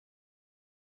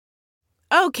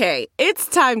Okay, it's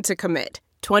time to commit.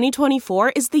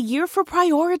 2024 is the year for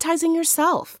prioritizing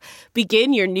yourself.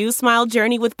 Begin your new smile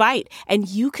journey with Byte, and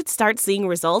you could start seeing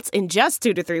results in just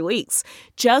 2 to 3 weeks.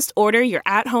 Just order your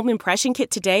at-home impression kit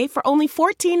today for only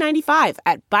 $14.95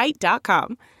 at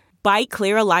Byte.com. Byte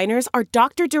Clear aligners are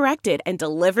doctor-directed and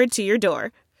delivered to your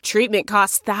door. Treatment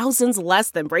costs thousands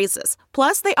less than braces.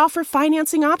 Plus, they offer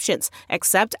financing options,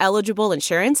 accept eligible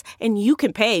insurance, and you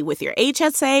can pay with your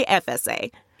HSA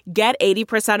FSA. Get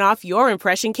 80% off your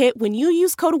impression kit when you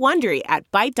use code WONDERY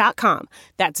at Byte.com.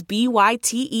 That's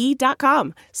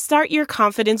BYTE.com. Start your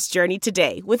confidence journey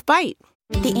today with Byte.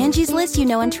 The Angie's List you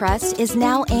know and trust is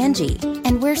now Angie,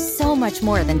 and we're so much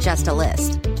more than just a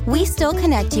list. We still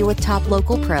connect you with top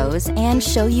local pros and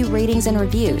show you ratings and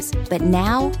reviews, but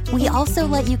now we also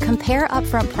let you compare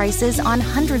upfront prices on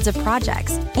hundreds of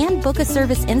projects and book a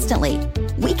service instantly.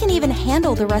 We can even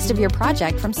handle the rest of your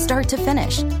project from start to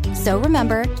finish. So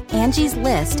remember, Angie's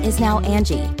List is now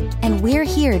Angie, and we're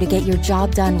here to get your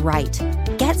job done right.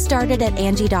 Get started at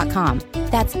Angie.com.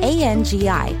 That's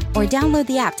ANGI, or download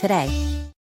the app today.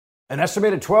 An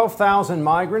estimated 12,000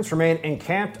 migrants remain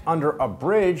encamped under a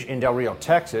bridge in Del Rio,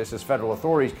 Texas, as federal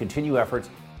authorities continue efforts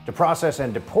to process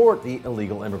and deport the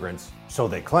illegal immigrants, so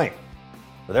they claim.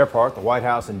 For their part, the White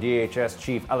House and DHS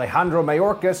Chief Alejandro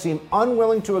Mayorkas seem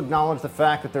unwilling to acknowledge the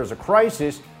fact that there's a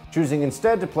crisis, choosing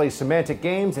instead to play semantic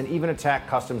games and even attack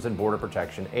Customs and Border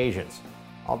Protection agents.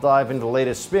 I'll dive into the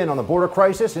latest spin on the border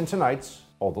crisis in tonight's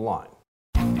Hold the Line.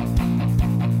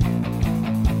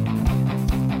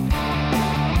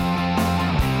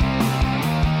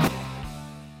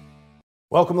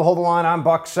 Welcome to Hold the Line. I'm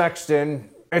Buck Sexton.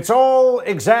 It's all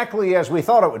exactly as we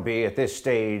thought it would be at this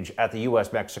stage at the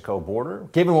U.S.-Mexico border.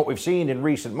 Given what we've seen in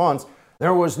recent months,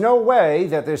 there was no way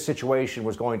that this situation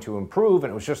was going to improve,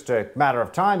 and it was just a matter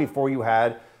of time before you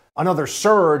had another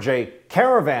surge, a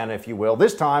caravan, if you will.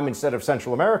 This time, instead of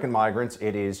Central American migrants,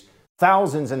 it is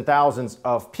thousands and thousands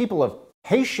of people of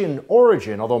Haitian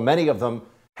origin, although many of them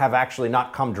have actually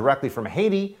not come directly from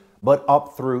Haiti, but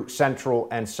up through Central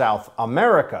and South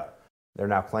America. They're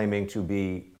now claiming to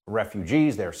be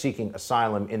refugees. They're seeking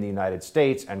asylum in the United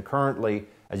States. And currently,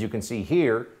 as you can see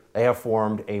here, they have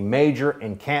formed a major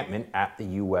encampment at the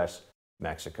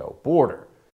U.S.-Mexico border.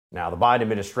 Now, the Biden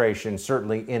administration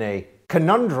certainly in a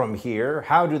conundrum here.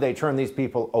 How do they turn these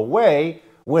people away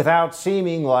without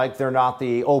seeming like they're not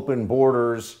the open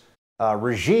borders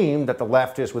regime that the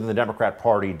leftists within the Democrat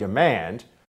Party demand?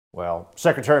 Well,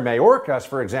 Secretary Mayorkas,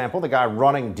 for example, the guy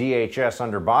running DHS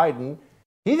under Biden,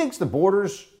 he thinks the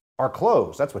borders are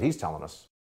closed. That's what he's telling us.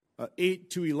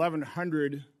 8 to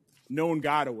 1,100 known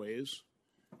gotaways,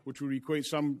 which would equate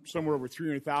somewhere over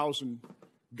 300,000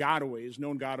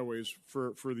 known gotaways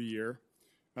for the year.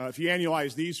 If you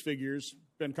annualize these figures,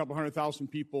 been a couple 100,000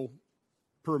 people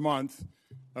per month.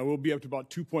 We'll be up to about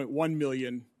 2.1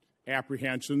 million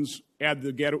apprehensions. Add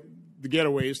the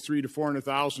getaways, 300,000 to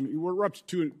 400,000. We're up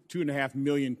to 2.5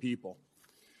 million people.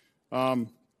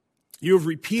 You have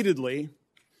repeatedly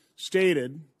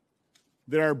stated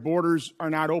that our borders are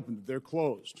not open, that they're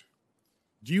closed.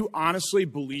 Do you honestly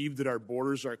believe that our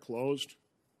borders are closed?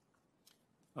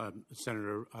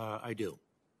 Senator, I do.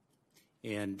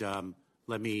 And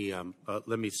let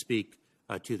me speak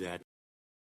to that.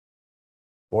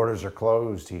 Borders are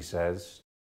closed, he says.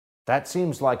 That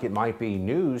seems like it might be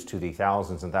news to the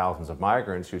thousands and thousands of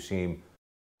migrants who seem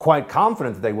quite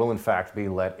confident that they will in fact be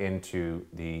let into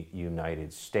the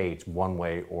United States one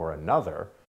way or another.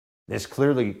 This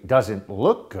clearly doesn't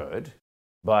look good,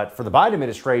 but for the Biden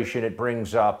administration, it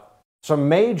brings up some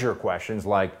major questions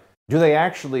like, do they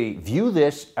actually view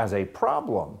this as a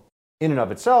problem in and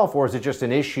of itself, or is it just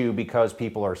an issue because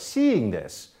people are seeing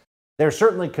this? They're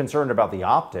certainly concerned about the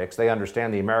optics. They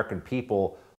understand the American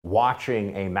people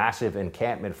watching a massive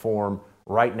encampment form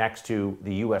right next to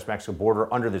the U.S.-Mexico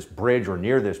border under this bridge or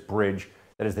near this bridge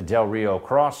that is the Del Rio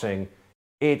crossing.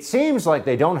 It seems like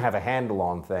they don't have a handle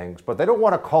on things, but they don't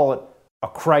want to call it a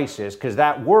crisis because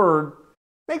that word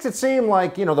makes it seem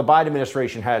like, the Biden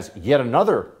administration has yet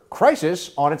another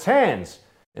crisis on its hands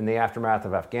in the aftermath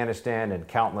of Afghanistan and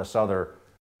countless other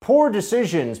poor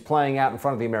decisions playing out in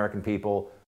front of the American people.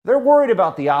 They're worried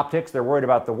about the optics. They're worried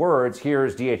about the words.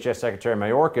 Here's DHS Secretary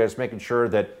Mayorkas making sure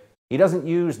that he doesn't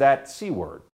use that C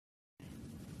word.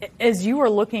 As you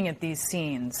are looking at these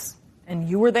scenes, and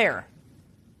you were there,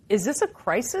 is this a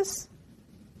crisis?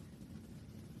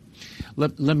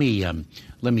 Let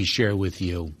me share with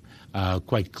you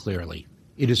quite clearly.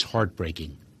 It is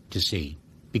heartbreaking to see,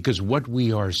 because what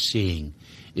we are seeing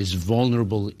is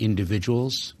vulnerable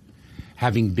individuals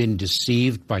having been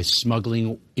deceived by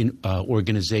smuggling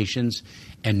organizations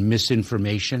and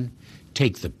misinformation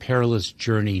take the perilous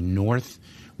journey north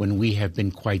when we have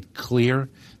been quite clear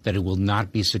that it will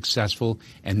not be successful,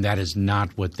 and that is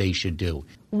not what they should do.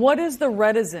 What is the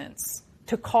reticence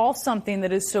to call something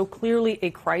that is so clearly a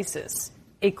crisis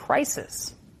a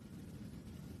crisis?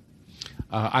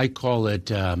 I call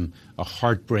it a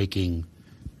heartbreaking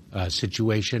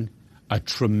situation, a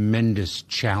tremendous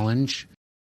challenge.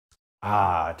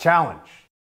 Challenge.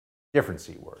 Different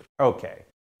C word. Okay.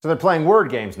 So they're playing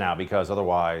word games now because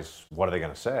otherwise, what are they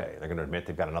going to say? They're going to admit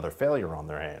they've got another failure on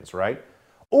their hands, right?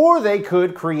 Or they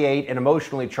could create an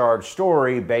emotionally charged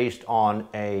story based on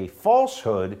a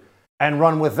falsehood and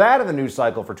run with that in the news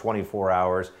cycle for 24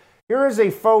 hours. Here is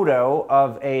a photo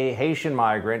of a Haitian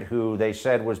migrant who they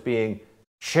said was being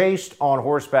chased on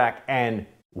horseback and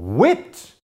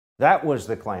whipped. That was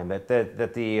the claim, that the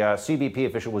CBP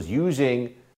official was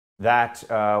using that,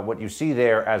 what you see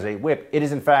there, as a whip. It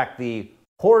is, in fact, the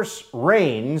horse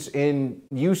reins in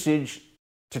usage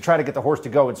to try to get the horse to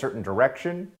go in a certain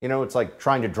direction. You know, it's like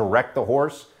trying to direct the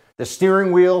horse. The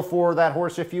steering wheel for that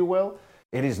horse, if you will.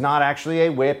 It is not actually a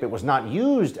whip. It was not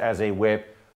used as a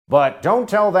whip. But don't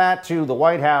tell that to the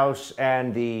White House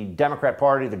and the Democrat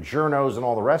Party, the journos, and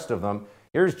all the rest of them.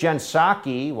 Here's Jen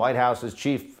Psaki, White House's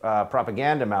chief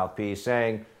propaganda mouthpiece,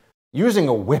 saying using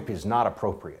a whip is not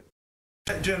appropriate.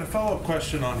 Jen, a follow-up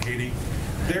question on Haiti.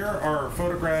 There are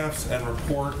photographs and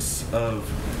reports of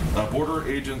border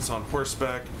agents on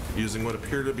horseback using what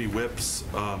appear to be whips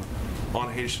on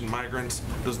Haitian migrants.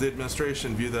 Does the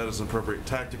administration view that as an appropriate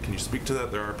tactic? Can you speak to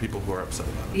that? There are people who are upset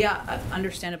about it. Yeah,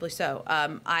 understandably so.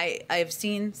 I've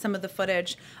seen some of the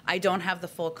footage. I don't have the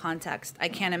full context. I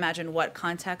can't imagine what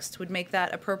context would make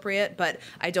that appropriate, but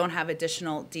I don't have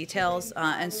additional details.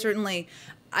 And certainly,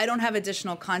 I don't have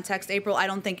additional context, April. I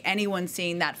don't think anyone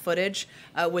seeing that footage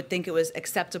would think it was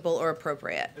acceptable or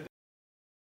appropriate.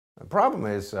 The problem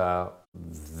is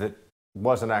that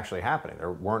wasn't actually happening.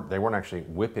 They weren't actually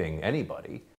whipping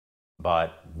anybody.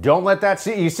 But don't let that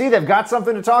see. You see, they've got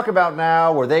something to talk about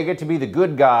now where they get to be the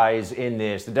good guys in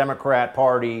this. The Democrat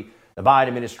Party, the Biden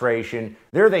administration.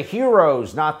 They're the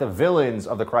heroes, not the villains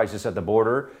of the crisis at the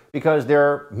border, because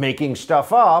they're making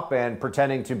stuff up and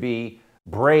pretending to be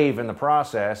brave in the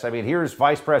process. I mean, here's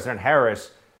Vice President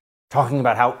Harris talking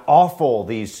about how awful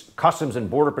these Customs and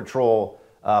Border Patrol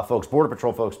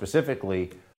folks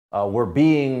specifically, were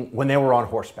being when they were on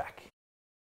horseback.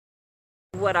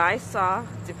 What I saw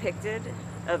depicted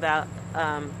about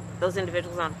those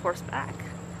individuals on horseback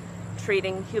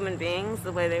treating human beings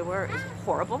the way they were is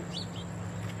horrible.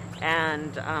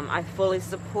 And I fully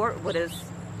support what is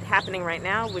happening right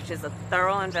now, which is a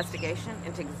thorough investigation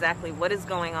into exactly what is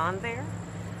going on there.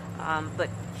 But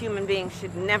human beings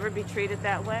should never be treated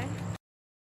that way.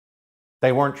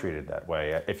 They weren't treated that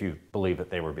way, if you believe that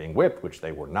they were being whipped, which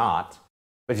they were not.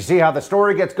 But you see how the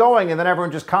story gets going, and then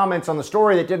everyone just comments on the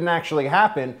story that didn't actually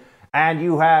happen, and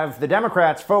you have the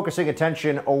Democrats focusing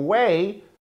attention away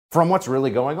from what's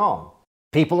really going on.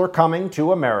 People are coming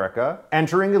to America,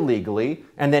 entering illegally,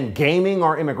 and then gaming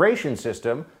our immigration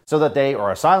system so that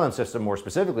our asylum system more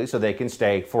specifically, so they can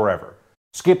stay forever.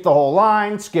 Skip the whole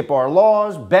line, skip our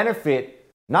laws, benefit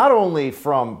not only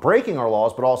from breaking our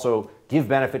laws, but also give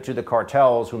benefit to the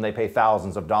cartels whom they pay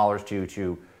thousands of dollars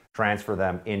to transfer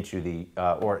them into the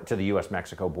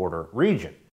U.S.-Mexico border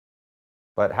region.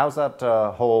 But how's that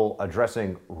whole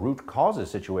addressing root causes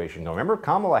situation going? Remember,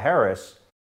 Kamala Harris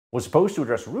was supposed to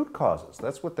address root causes.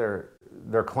 That's what they're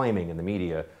claiming in the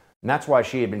media. And that's why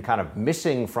she had been kind of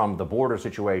missing from the border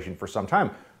situation for some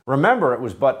time. Remember, it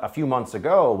was but a few months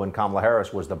ago when Kamala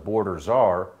Harris was the border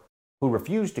czar who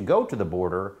refused to go to the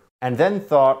border and then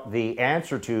thought the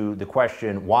answer to the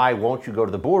question, why won't you go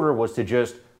to the border, was to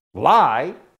just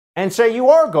lie and say you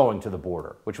are going to the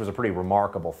border, which was a pretty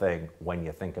remarkable thing when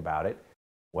you think about it.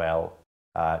 Well,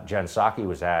 Jen Psaki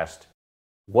was asked,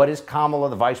 what is Kamala,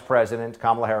 the vice president,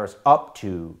 Kamala Harris, up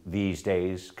to these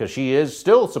days? Because she is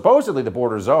still supposedly the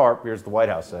border czar. Here's what the White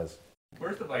House says.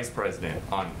 Where's the vice president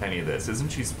on any of this?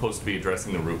 Isn't she supposed to be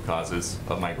addressing the root causes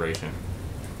of migration?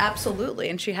 Absolutely,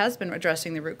 and she has been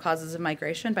addressing the root causes of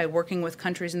migration by working with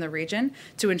countries in the region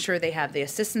to ensure they have the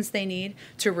assistance they need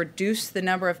to reduce the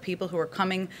number of people who are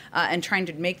coming and trying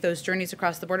to make those journeys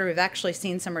across the border. We've actually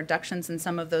seen some reductions in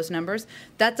some of those numbers.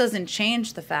 That doesn't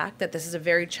change the fact that this is a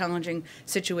very challenging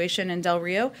situation in Del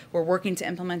Rio. We're working to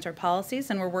implement our policies,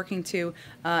 and we're working to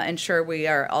ensure we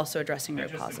are also addressing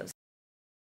root causes.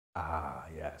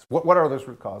 Yes. What are those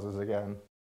root causes again?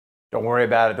 Don't worry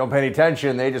about it. Don't pay any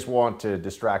attention. They just want to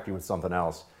distract you with something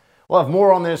else. We'll have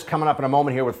more on this coming up in a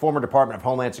moment here with former Department of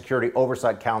Homeland Security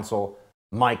Oversight Counsel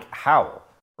Mike Howell.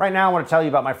 Right now, I want to tell you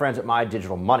about my friends at My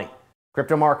Digital Money.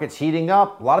 Crypto markets heating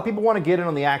up. A lot of people want to get in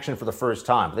on the action for the first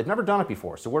time, but they've never done it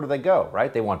before. So where do they go,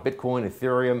 right? They want Bitcoin,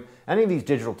 Ethereum, any of these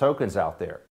digital tokens out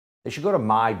there. They should go to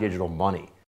My Digital Money.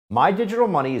 My Digital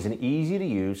Money is an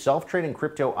easy-to-use, self-trading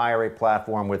crypto IRA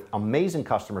platform with amazing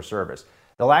customer service.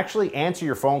 They'll actually answer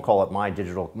your phone call at My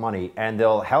Digital Money, and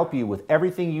they'll help you with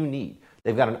everything you need.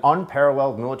 They've got an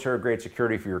unparalleled military-grade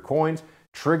security for your coins,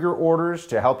 trigger orders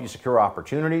to help you secure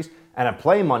opportunities, and a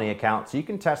play money account so you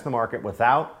can test the market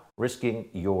without risking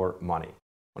your money.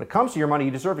 When it comes to your money,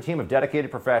 you deserve a team of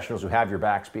dedicated professionals who have your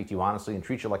back, speak to you honestly, and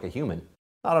treat you like a human,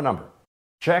 not a number.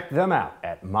 Check them out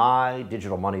at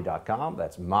mydigitalmoney.com.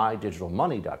 That's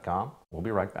mydigitalmoney.com. We'll be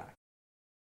right back.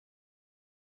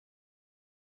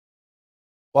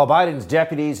 While Biden's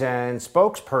deputies and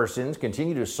spokespersons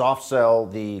continue to soft sell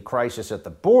the crisis at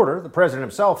the border, the president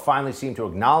himself finally seemed to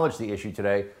acknowledge the issue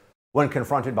today when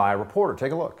confronted by a reporter.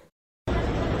 Take a look.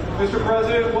 Mr.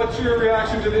 President, what's your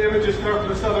reaction to the images coming from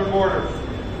the southern border?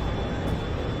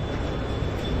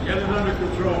 Get it under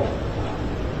control.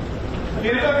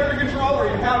 Get it under control, or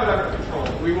you have it under control?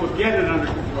 We will get it under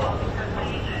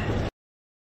control.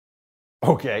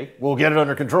 Okay, we'll get it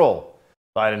under control.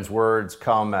 Biden's words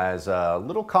come as a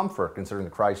little comfort considering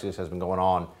the crisis has been going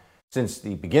on since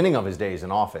the beginning of his days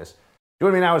in office.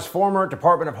 Joining me now is former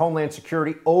Department of Homeland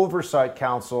Security Oversight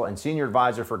Counsel and Senior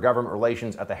Advisor for Government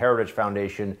Relations at the Heritage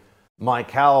Foundation,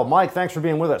 Mike Howell. Mike, thanks for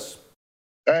being with us.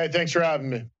 Hey, thanks for having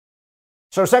me.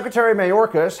 So Secretary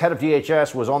Mayorkas, head of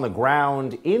DHS, was on the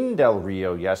ground in Del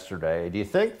Rio yesterday. Do you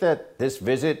think that this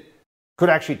visit could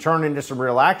actually turn into some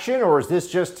real action, or is this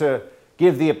just to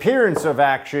give the appearance of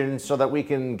action so that we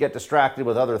can get distracted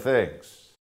with other things?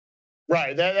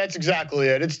 Right, that's exactly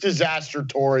it. It's disaster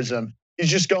tourism. He's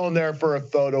just going there for a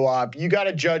photo op. You got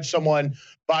to judge someone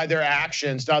by their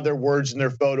actions, not their words and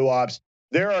their photo ops.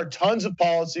 There are tons of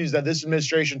policies that this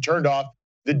administration turned off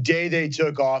the day they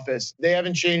took office. They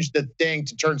haven't changed the thing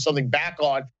to turn something back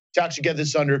on to actually get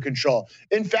this under control.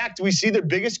 In fact, we see their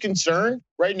biggest concern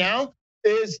right now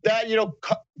is that,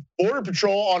 Border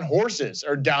Patrol on horses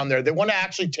are down there. They want to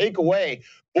actually take away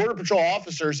Border Patrol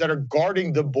officers that are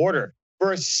guarding the border.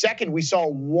 For a second, we saw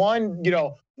one,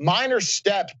 minor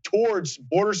step towards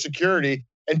border security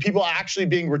and people actually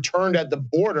being returned at the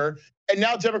border. And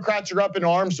now Democrats are up in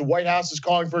arms. The White House is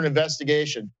calling for an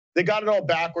investigation. They got it all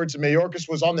backwards. And Mayorkas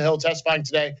was on the Hill testifying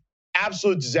today.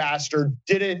 Absolute disaster.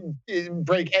 Didn't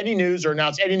break any news or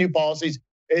announce any new policies.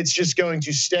 It's just going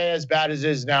to stay as bad as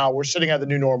it is now. We're sitting at the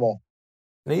new normal.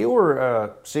 Now, you were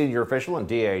a senior official in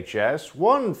DHS.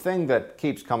 One thing that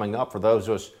keeps coming up for those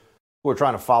of us who are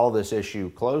trying to follow this issue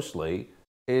closely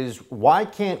is why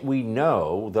can't we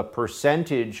know the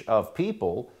percentage of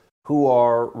people who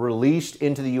are released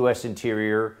into the U.S.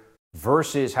 interior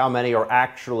versus how many are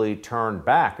actually turned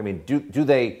back? I mean, do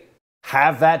they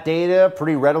have that data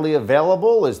pretty readily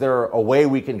available? Is there a way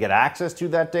we can get access to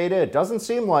that data? It doesn't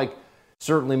seem like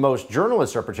certainly most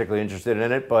journalists are particularly interested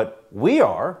in it, but we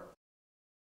are.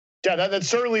 Yeah, that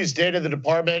certainly is data the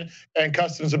Department and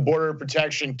Customs and Border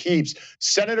Protection keeps.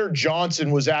 Senator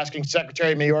Johnson was asking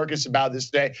Secretary Mayorkas about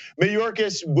this today.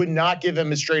 Mayorkas would not give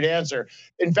him a straight answer.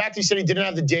 In fact, he said he didn't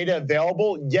have the data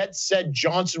available, yet said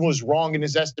Johnson was wrong in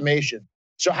his estimation.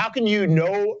 So how can you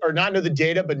know or not know the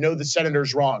data, but know the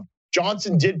senator's wrong?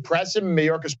 Johnson did press him.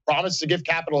 Mayorkas promised to give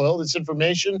Capitol Hill this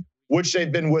information, which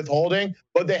they've been withholding,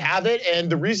 but they have it. And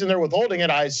the reason they're withholding it,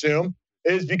 I assume,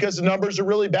 is because the numbers are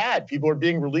really bad. People are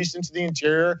being released into the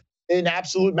interior in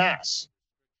absolute mass.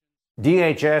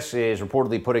 DHS is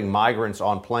reportedly putting migrants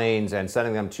on planes and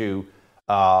sending them to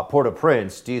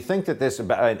Port-au-Prince. Do you think that this,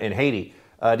 in Haiti,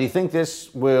 do you think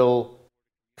this will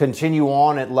continue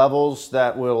on at levels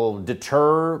that will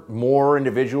deter more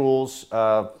individuals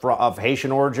of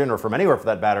Haitian origin or from anywhere for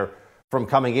that matter from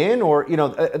coming in? Or,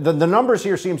 the numbers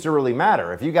here seems to really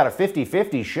matter. If you got a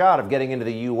 50-50 shot of getting into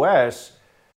the U.S.,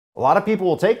 a lot of people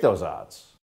will take those odds.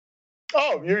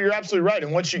 Oh, you're absolutely right.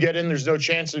 And once you get in, there's no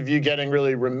chance of you getting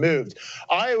really removed.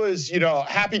 I was,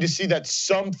 happy to see that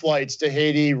some flights to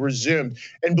Haiti resumed.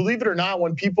 And believe it or not,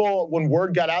 when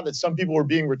word got out that some people were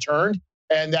being returned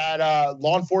and that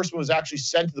law enforcement was actually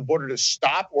sent to the border to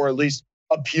stop, or at least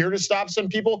appear to stop some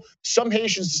people, some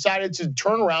Haitians decided to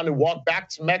turn around and walk back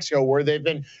to Mexico, where they've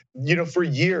been, for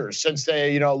years since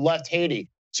they, left Haiti.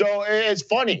 So it's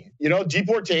funny,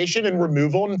 deportation and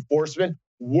removal and enforcement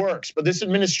works. But this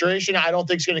administration, I don't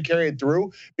think is going to carry it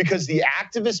through, because the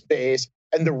activist base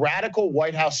and the radical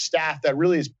White House staff that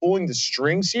really is pulling the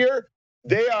strings here,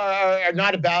 they are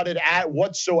not about it at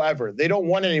whatsoever. They don't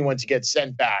want anyone to get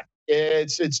sent back.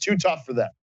 It's too tough for them.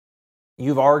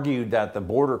 You've argued that the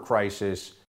border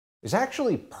crisis is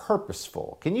actually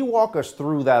purposeful. Can you walk us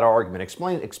through that argument?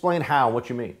 Explain how, what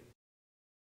you mean.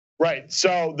 Right.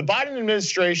 So the Biden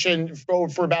administration, for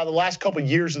about the last couple of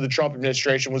years of the Trump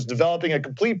administration, was developing a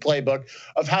complete playbook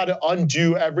of how to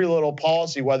undo every little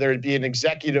policy, whether it be an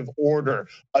executive order,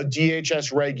 a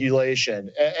DHS regulation,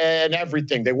 and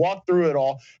everything. They walked through it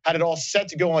all, had it all set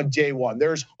to go on day one.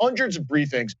 There's hundreds of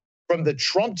briefings from the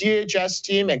Trump DHS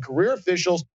team and career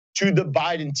officials to the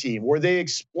Biden team, where they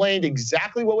explained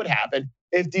exactly what would happen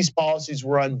if these policies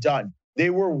were undone. They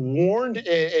were warned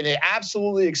in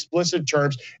absolutely explicit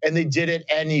terms, and they did it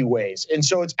anyways. And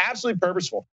so it's absolutely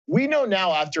purposeful. We know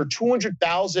now after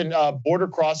 200,000 border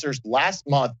crossers last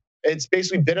month, it's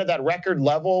basically been at that record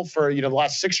level for the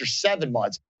last 6 or 7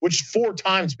 months, which is 4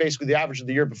 times basically the average of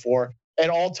the year before,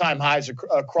 and all-time highs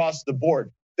across the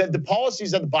board. That the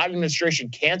policies that the Biden administration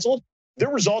canceled, they're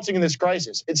resulting in this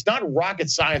crisis. It's not rocket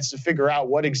science to figure out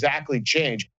what exactly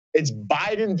changed. It's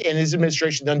Biden and his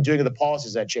administration undoing the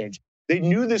policies that changed. They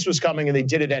knew this was coming, and they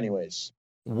did it anyways.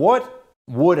 What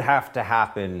would have to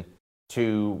happen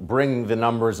to bring the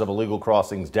numbers of illegal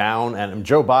crossings down? And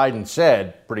Joe Biden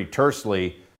said pretty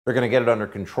tersely, they're going to get it under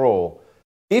control.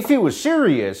 If he was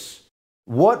serious,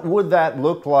 what would that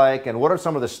look like? And what are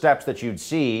some of the steps that you'd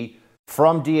see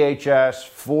from DHS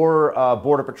for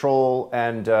Border Patrol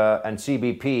and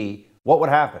CBP? What would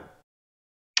happen?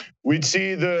 We'd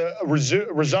see the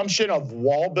resumption of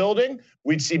wall building.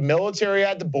 We'd see military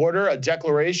at the border, a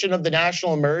declaration of the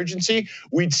national emergency.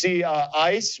 We'd see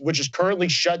ICE, which is currently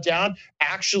shut down,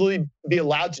 actually be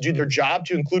allowed to do their job,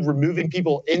 to include removing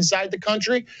people inside the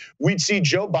country. We'd see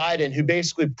Joe Biden, who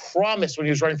basically promised when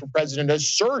he was running for president a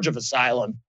surge of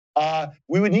asylum.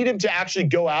 We would need him to actually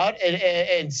go out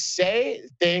and say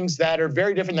things that are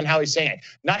very different than how he's saying it.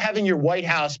 Not having your White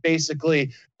House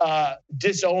basically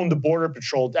disown the Border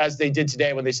Patrol as they did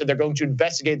today when they said they're going to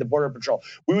investigate the Border Patrol.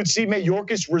 We would see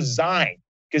Mayorkas resign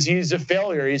because he's a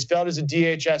failure. He's failed as a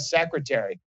DHS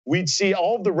secretary. We'd see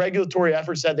all of the regulatory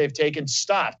efforts that they've taken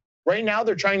stopped. Right now,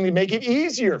 they're trying to make it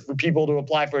easier for people to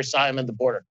apply for asylum at the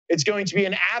border. It's going to be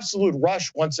an absolute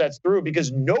rush once that's through,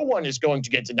 because no one is going to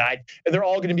get denied, and they're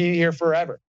all going to be here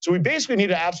forever. So we basically need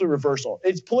an absolute reversal.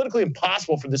 It's politically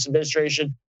impossible for this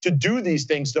administration to do these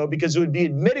things, though, because it would be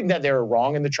admitting that they were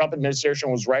wrong and the Trump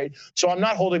administration was right. So I'm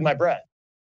not holding my breath.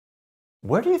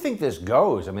 Where do you think this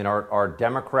goes? I mean, are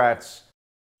Democrats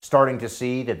starting to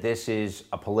see that this is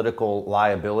a political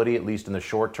liability, at least in the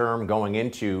short term, going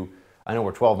into, I know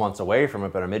we're 12 months away from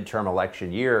it, but a midterm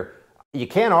election year? You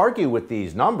can't argue with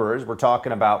these numbers. We're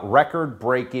talking about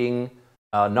record-breaking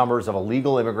numbers of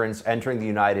illegal immigrants entering the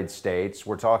United States.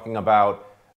 We're talking about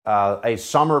a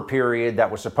summer period that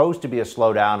was supposed to be a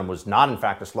slowdown and was not, in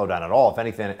fact, a slowdown at all. If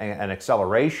anything, an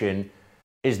acceleration.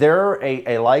 Is there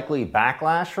a likely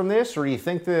backlash from this, or do you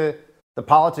think the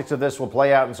politics of this will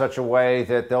play out in such a way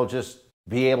that they'll just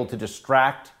be able to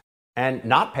distract and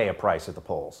not pay a price at the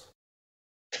polls?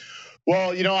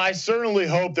 Well, I certainly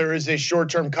hope there is a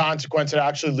short-term consequence that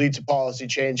actually leads to policy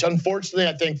change. Unfortunately,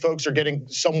 I think folks are getting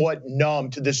somewhat numb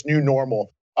to this new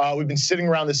normal. We've been sitting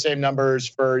around the same numbers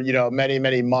for, many,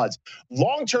 many months.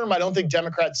 Long-term, I don't think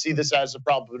Democrats see this as a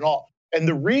problem at all. And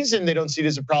the reason they don't see it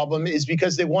as a problem is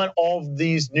because they want all of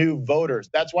these new voters.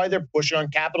 That's why they're pushing on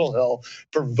Capitol Hill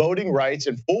for voting rights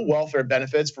and full welfare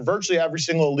benefits for virtually every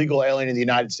single illegal alien in the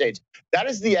United States. That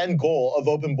is the end goal of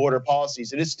open border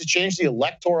policies. It is to change the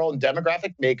electoral and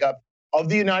demographic makeup of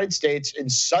the United States in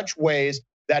such ways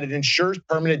that it ensures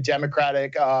permanent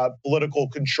democratic political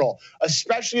control,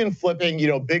 especially in flipping,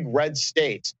 big red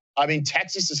states. I mean,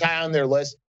 Texas is high on their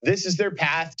list. This is their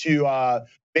path to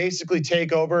basically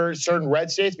take over certain red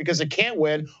states because they can't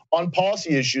win on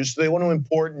policy issues. So they want to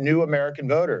import new American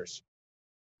voters.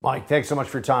 Mike, thanks so much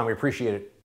for your time. We appreciate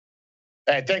it.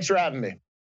 Hey, thanks for having me.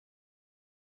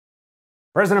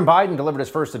 President Biden delivered his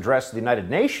first address to the United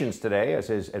Nations today as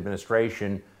his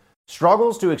administration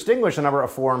struggles to extinguish a number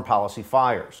of foreign policy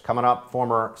fires. Coming up,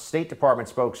 former State Department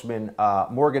spokesman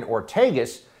Morgan Ortagus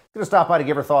is going to stop by to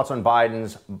give her thoughts on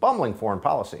Biden's bumbling foreign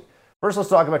policy. First, let's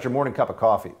talk about your morning cup of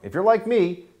coffee. If you're like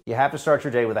me, you have to start your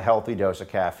day with a healthy dose of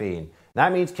caffeine.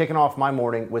 That means kicking off my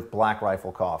morning with Black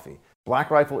Rifle Coffee.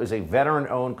 Black Rifle is a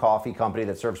veteran-owned coffee company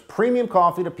that serves premium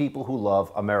coffee to people who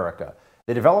love America.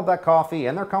 They develop that coffee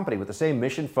and their company with the same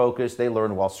mission focus they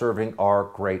learned while serving our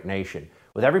great nation.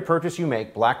 With every purchase you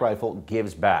make, Black Rifle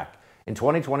gives back. In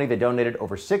 2020, they donated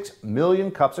over 6 million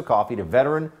cups of coffee to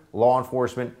veteran, law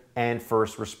enforcement, and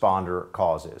first responder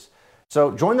causes.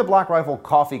 So join the Black Rifle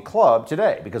Coffee Club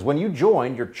today, because when you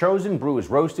join, your chosen brew is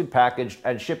roasted, packaged,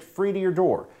 and shipped free to your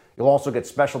door. You'll also get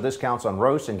special discounts on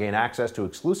roasts and gain access to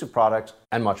exclusive products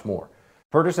and much more.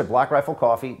 Purchase at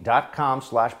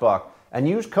blackriflecoffee.com/buck and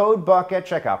use code BUCK at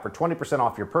checkout for 20%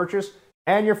 off your purchase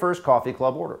and your first coffee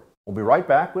club order. We'll be right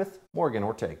back with Morgan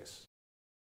Ortagus.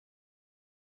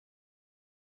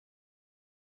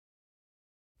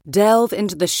 Delve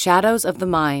into the shadows of the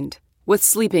mind with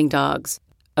Sleeping Dogs,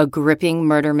 a gripping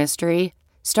murder mystery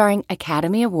starring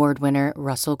Academy Award winner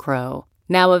Russell Crowe.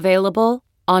 Now available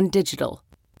on digital.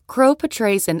 Crowe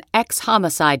portrays an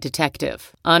ex-homicide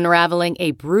detective unraveling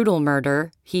a brutal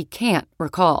murder he can't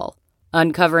recall.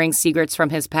 Uncovering secrets from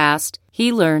his past,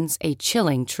 he learns a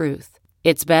chilling truth.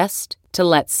 It's best to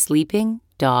let sleeping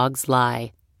dogs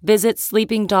lie. Visit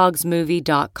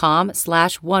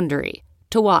sleepingdogsmovie.com/Wondery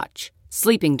to watch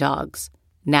Sleeping Dogs,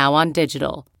 now on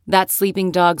digital. That's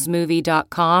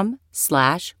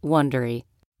sleepingdogsmovie.com/Wondery.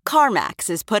 CarMax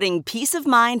is putting peace of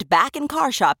mind back in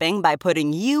car shopping by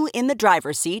putting you in the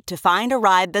driver's seat to find a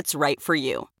ride that's right for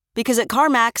you. Because at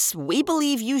CarMax, we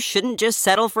believe you shouldn't just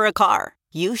settle for a car.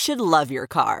 You should love your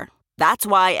car. That's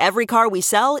why every car we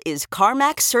sell is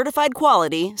CarMax certified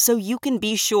quality, so you can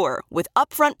be sure with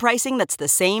upfront pricing that's the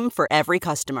same for every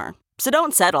customer. So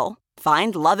don't settle.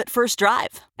 Find love at first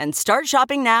drive and start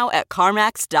shopping now at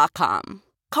CarMax.com.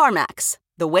 CarMax,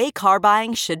 the way car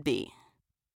buying should be.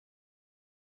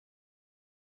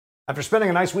 After spending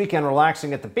a nice weekend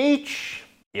relaxing at the beach,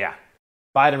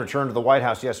 Biden returned to the White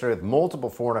House yesterday with multiple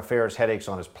foreign affairs headaches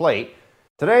on his plate.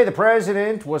 Today, the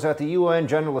president was at the UN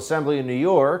General Assembly in New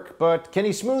York, but can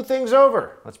he smooth things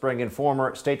over? Let's bring in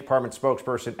former State Department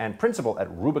spokesperson and principal at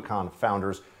Rubicon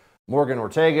Founders, Morgan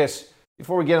Ortagus.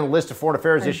 Before we get on a list of foreign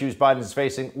affairs issues Biden is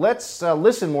facing, let's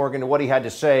listen, Morgan, to what he had to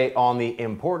say on the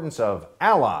importance of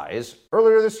allies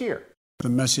earlier this year. The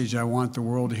message I want the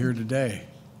world to hear today: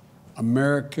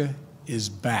 America is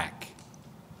back.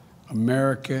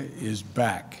 America is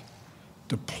back.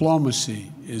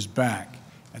 Diplomacy is back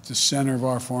at the center of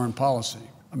our foreign policy.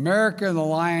 America and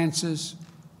alliances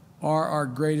are our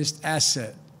greatest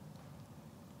asset.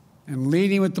 And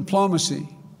leading with diplomacy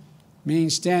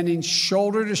means standing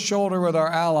shoulder to shoulder with our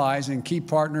allies and key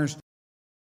partners.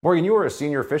 Morgan, you were a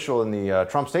senior official in the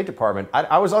Trump State Department.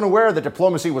 I was unaware that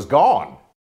diplomacy was gone.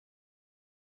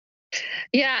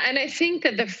 Yeah, and I think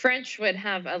that the French would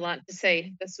have a lot to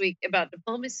say this week about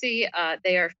diplomacy.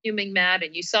 They are fuming mad,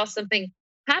 and you saw something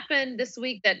happen this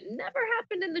week that never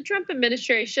happened in the Trump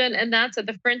administration, and that's that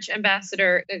the French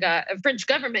French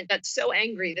government got so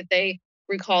angry that they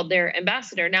recalled their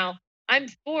ambassador. Now, I'm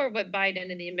for what Biden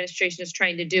and the administration is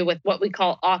trying to do with what we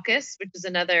call AUKUS, which is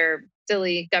another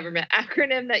silly government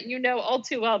acronym that you know all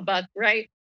too well, Buck, right?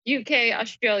 UK,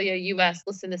 Australia, US.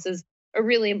 Listen, this is a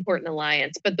really important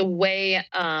alliance, but the way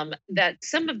that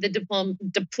some of the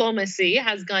diplomacy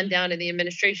has gone down in the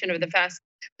administration over the past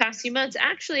few months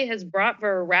actually has brought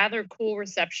for a rather cool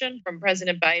reception from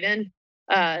President Biden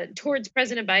towards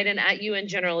President Biden at UN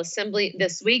General Assembly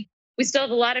this week. We still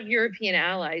have a lot of European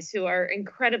allies who are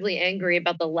incredibly angry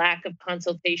about the lack of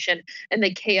consultation and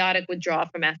the chaotic withdrawal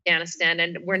from Afghanistan.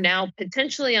 And we're now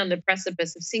potentially on the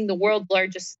precipice of seeing the world's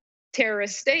largest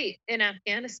terrorist state in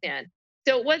Afghanistan.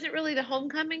 So it wasn't really the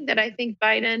homecoming that I think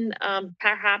Biden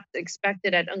perhaps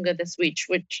expected at UNGA this week,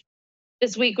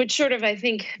 which sort of, I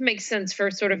think, makes sense for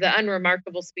sort of the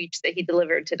unremarkable speech that he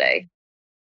delivered today.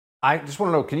 I just want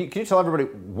to know, can you tell everybody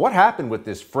what happened with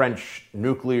this French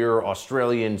nuclear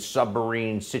Australian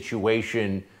submarine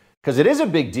situation? Because it is a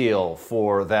big deal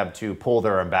for them to pull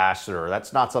their ambassador.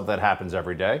 That's not something that happens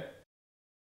every day.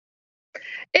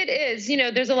 It is. You know,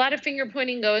 there's a lot of finger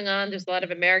pointing going on. There's a lot of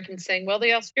Americans saying, well,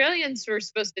 the Australians were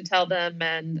supposed to tell them.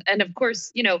 And of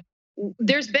course, you know,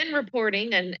 there's been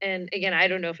reporting, and again, I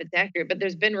don't know if it's accurate, but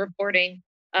there's been reporting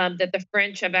that the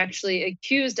French have actually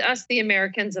accused us, the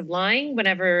Americans, of lying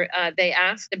whenever they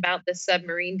asked about the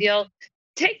submarine deal.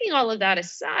 Taking all of that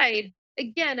aside,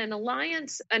 again, an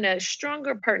alliance and a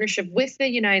stronger partnership with the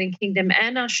United Kingdom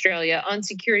and Australia on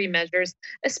security measures,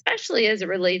 especially as it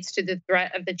relates to the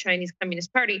threat of the Chinese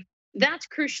Communist Party, that's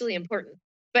crucially important.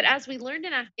 But as we learned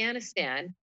in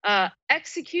Afghanistan,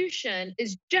 execution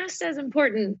is just as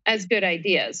important as good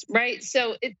ideas, right?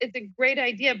 So it's a great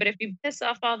idea, but if you piss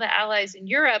off all the allies in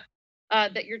Europe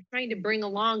that you're trying to bring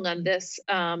along on this,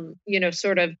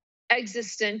 sort of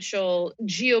existential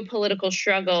geopolitical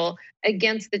struggle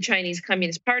against the Chinese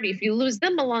Communist Party, if you lose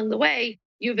them along the way,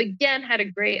 you've again had a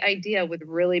great idea with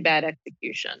really bad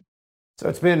execution. So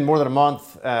it's been more than a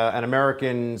month, and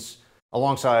Americans,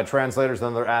 alongside translators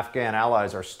and their Afghan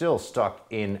allies, are still stuck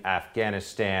in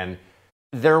Afghanistan.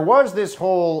 There was this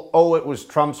whole, it was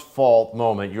Trump's fault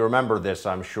moment. You remember this,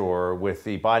 I'm sure, with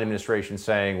the Biden administration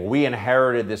saying, we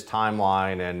inherited this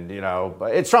timeline and,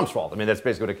 it's Trump's fault. I mean, that's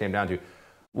basically what it came down to.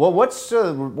 Well, what's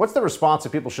the response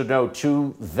that people should know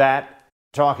to that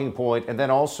talking point? And then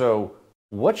also,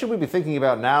 what should we be thinking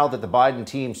about now that the Biden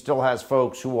team still has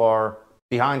folks who are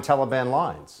behind Taliban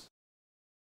lines?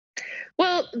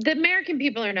 Well, the American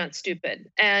people are not stupid,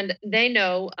 and they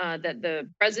know that the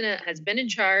president has been in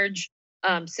charge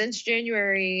since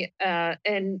January,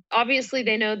 and obviously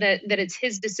they know that it's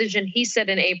his decision. He said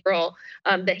in April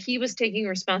that he was taking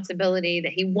responsibility,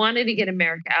 that he wanted to get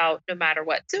America out no matter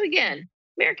what. So again,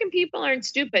 American people aren't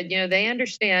stupid. They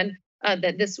understand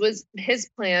that this was his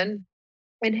plan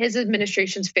and his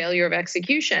administration's failure of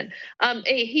execution.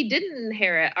 He didn't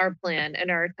inherit our plan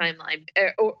and our timeline,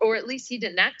 or at least he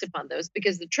didn't act upon those,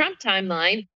 because the Trump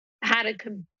timeline had a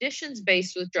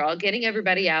conditions-based withdrawal, getting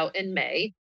everybody out in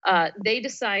May. The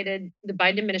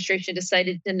Biden administration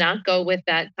decided to not go with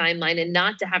that timeline and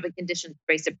not to have a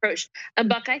conditions-based approach. And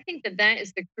Buck, I think that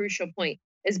is the crucial point.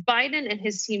 As Biden and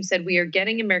his team said, we are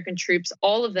getting American troops,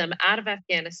 all of them, out of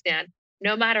Afghanistan,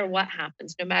 no matter what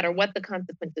happens, no matter what the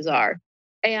consequences are.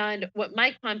 And what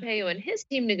Mike Pompeo and his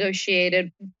team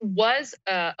negotiated was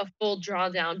a full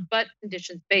drawdown, but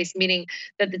conditions-based, meaning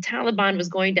that the Taliban was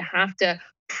going to have to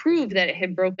prove that it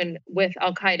had broken with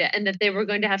al-Qaeda, and that they were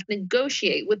going to have to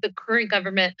negotiate with the current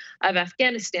government of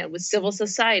Afghanistan, with civil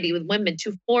society, with women,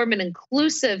 to form an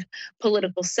inclusive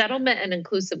political settlement and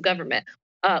inclusive government.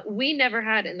 We never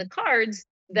had in the cards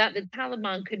that the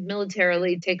Taliban could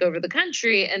militarily take over the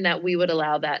country and that we would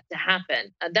allow that to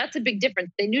happen. That's a big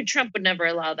difference. They knew Trump would never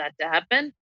allow that to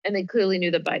happen, and they clearly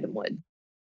knew that Biden would.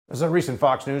 There's a recent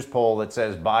Fox News poll that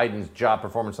says Biden's job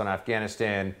performance on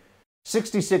Afghanistan,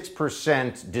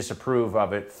 66% disapprove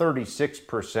of it,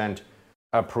 36%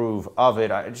 approve of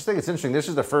it. I just think it's interesting. This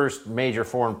is the first major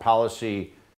foreign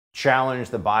policy challenge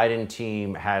the Biden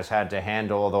team has had to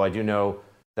handle, although I do know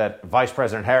that Vice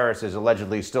President Harris is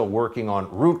allegedly still working on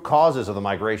root causes of the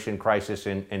migration crisis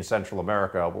in Central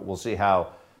America. We'll see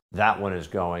how that one is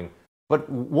going. But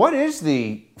what is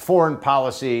the foreign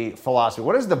policy philosophy?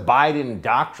 What is the Biden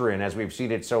doctrine as we've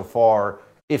seen it so far,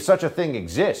 if such a thing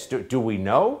exists? Do we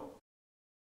know?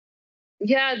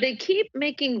 Yeah, they keep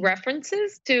making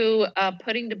references to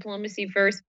putting diplomacy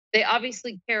first. They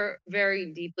obviously care very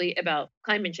deeply about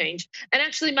climate change. And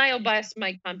actually, my old boss,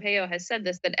 Mike Pompeo, has said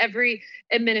this, that every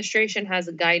administration has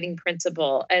a guiding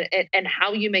principle and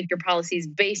how you make your policies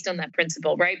based on that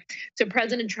principle, right? So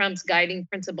President Trump's guiding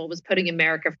principle was putting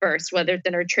America first, whether it's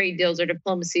in our trade deals or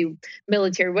diplomacy,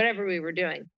 military, whatever we were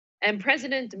doing. And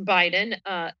President Biden,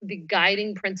 the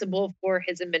guiding principle for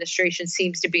his administration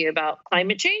seems to be about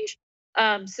climate change.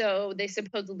 So they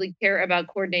supposedly care about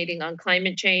coordinating on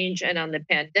climate change and on the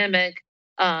pandemic.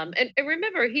 And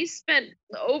remember, he spent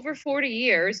over 40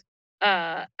 years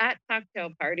at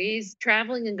cocktail parties,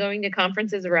 traveling and going to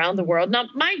conferences around the world. Now,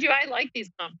 mind you, I like these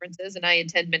conferences and I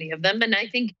attend many of them. And I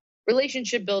think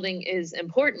relationship building is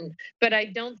important, but I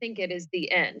don't think it is the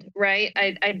end, right?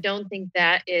 I don't think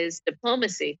that is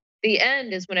diplomacy. The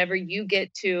end is whenever you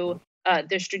get to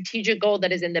the strategic goal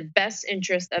that is in the best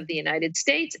interest of the United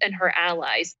States and her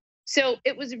allies. So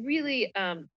it was really,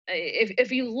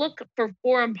 if you look for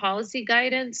foreign policy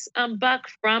guidance, Buck,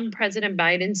 from President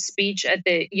Biden's speech at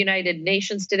the United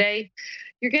Nations today,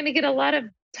 you're going to get a lot of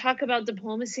talk about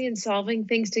diplomacy and solving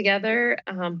things together,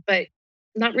 but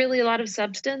not really a lot of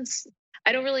substance.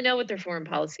 I don't really know what their foreign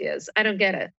policy is. I don't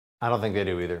get it. I don't think they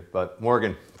do either. But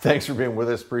Morgan, thanks for being with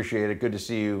us. Appreciate it. Good to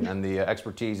see you. And the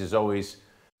expertise is always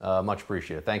much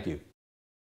appreciated. Thank you.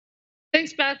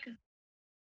 Thanks, Buck.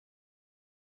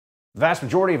 The vast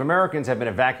majority of Americans have been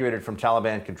evacuated from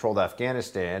Taliban-controlled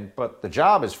Afghanistan, but the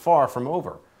job is far from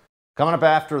over. Coming up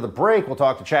after the break, we'll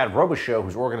talk to Chad Robichaux,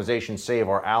 whose organization Save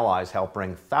Our Allies helped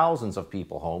bring thousands of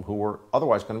people home who were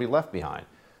otherwise going to be left behind.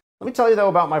 Let me tell you, though,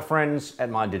 about my friends at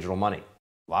My Digital Money.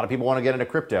 A lot of people want to get into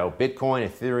crypto, Bitcoin,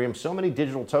 Ethereum. So many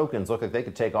digital tokens look like they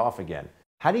could take off again.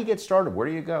 How do you get started? Where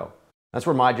do you go? That's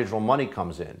where My Digital Money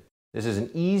comes in. This is an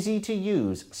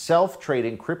easy-to-use,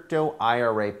 self-trading crypto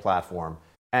IRA platform.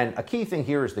 And a key thing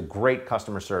here is the great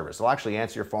customer service. They'll actually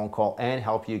answer your phone call and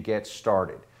help you get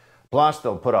started. Plus,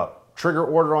 they'll put a trigger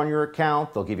order on your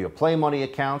account. They'll give you a play money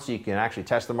account so you can actually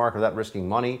test the market without risking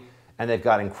money. And they've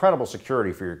got incredible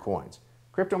security for your coins.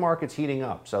 Crypto market's heating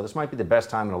up, so this might be the best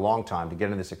time in a long time to get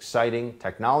into this exciting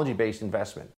technology-based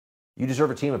investment. You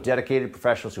deserve a team of dedicated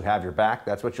professionals who have your back.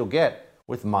 That's what you'll get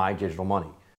with My Digital Money.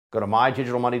 Go to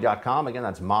mydigitalmoney.com. Again,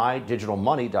 that's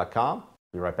mydigitalmoney.com. We'll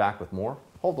be right back with more.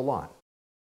 Hold the line.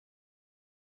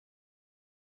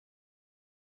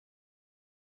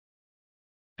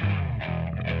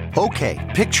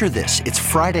 Okay, picture this. It's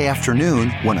Friday afternoon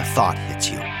when a thought hits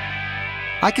you.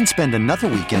 I can spend another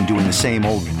weekend doing the same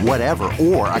old whatever,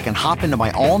 or I can hop into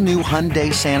my all-new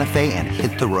Hyundai Santa Fe and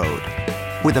hit the road.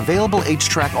 With available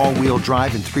H-Track all-wheel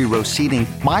drive and 3-row seating,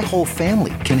 my whole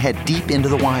family can head deep into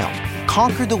the wild.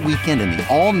 Conquer the weekend in the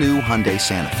all-new Hyundai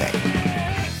Santa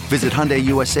Fe. Visit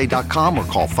HyundaiUSA.com or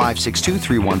call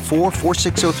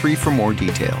 562-314-4603 for more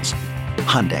details.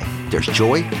 Hyundai, there's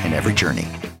joy in every journey.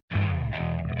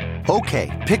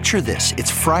 Okay, picture this. It's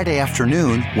Friday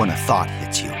afternoon when a thought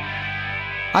hits you.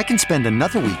 I can spend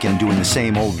another weekend doing the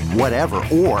same old whatever,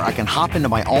 or I can hop into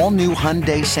my all-new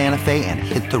Hyundai Santa Fe and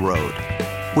hit the road.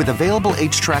 With available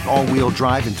H-Track all-wheel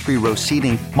drive and 3-row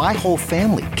seating, my whole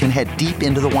family can head deep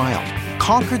into the wild.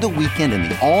 Conquer the weekend in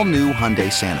the all-new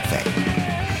Hyundai Santa Fe.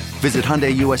 Visit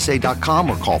HyundaiUSA.com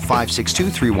or call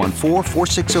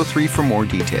 562-314-4603 for more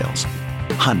details.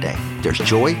 Hyundai, there's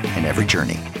joy in every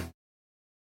journey.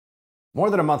 More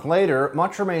than a month later,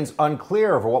 much remains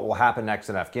unclear over what will happen next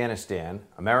in Afghanistan.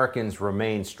 Americans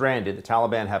remain stranded. The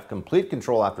Taliban have complete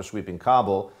control after sweeping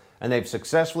Kabul, and they've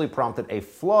successfully prompted a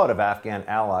flood of Afghan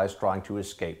allies trying to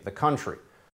escape the country.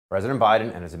 President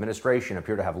Biden and his administration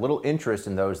appear to have little interest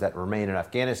in those that remain in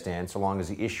Afghanistan so long as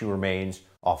the issue remains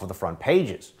off of the front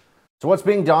pages. So what's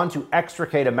being done to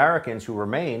extricate Americans who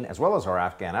remain, as well as our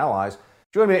Afghan allies?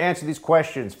 Joining me to answer these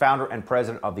questions, founder and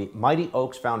president of the Mighty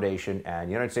Oaks Foundation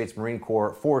and United States Marine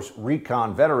Corps Force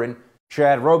Recon veteran,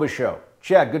 Chad Robichaux.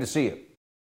 Chad, good to see you.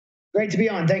 Great to be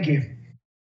on. Thank you.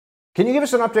 Can you give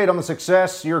us an update on the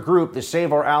success your group, the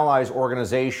Save Our Allies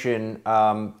organization?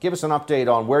 Give us an update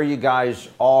on where you guys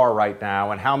are right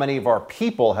now and how many of our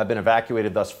people have been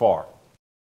evacuated thus far.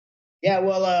 Yeah,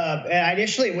 well, I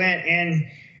initially went in,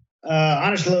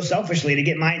 honestly, a little selfishly, to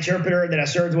get my interpreter that I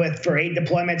served with for 8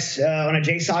 deployments on a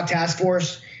JSOC task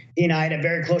force. He and I had a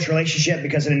very close relationship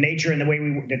because of the nature and the way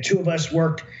the two of us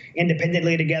worked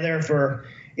independently together for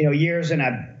years, and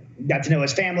I got to know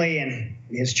his family and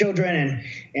his children,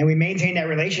 and we maintained that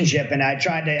relationship. And I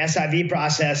tried the SIV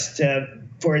process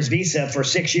for his visa for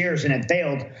 6 years, and it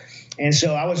failed. And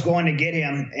so I was going to get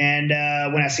him, and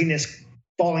when I seen this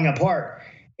falling apart,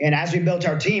 and as we built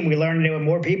our team, we learned there were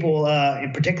more people,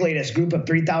 and particularly this group of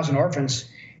 3,000 orphans.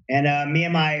 And we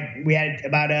had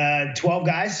about 12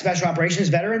 guys, special operations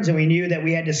veterans, and we knew that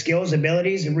we had the skills,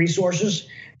 abilities, and resources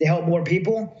to help more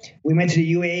people. We went to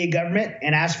the UAE government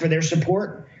and asked for their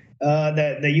support.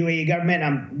 The UAE government,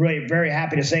 I'm really very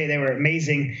happy to say they were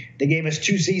amazing. They gave us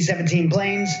 2 C-17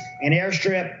 planes, an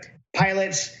airstrip,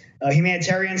 pilots, a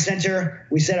humanitarian center.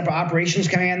 We set up our operations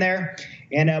command there,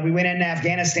 and we went into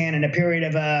Afghanistan in a period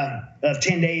of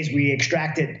 10 days. We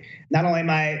extracted not only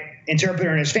my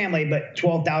interpreter and his family, but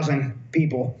 12,000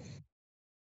 people.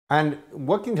 And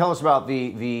what can you tell us about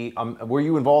were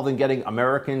you involved in getting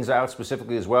Americans out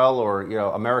specifically as well, or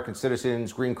American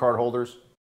citizens, green card holders?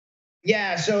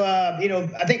 Yeah, so I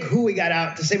think who we got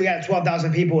out, to say we got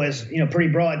 12,000 people is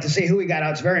pretty broad. To say who we got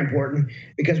out is very important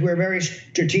because we're very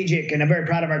strategic, and I'm very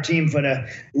proud of our team for the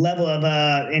level of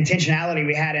intentionality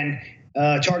we had in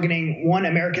targeting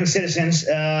American citizens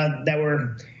that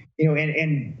were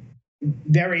in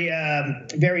very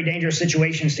very dangerous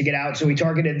situations to get out. So we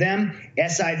targeted them,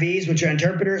 SIVs, which are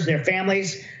interpreters, their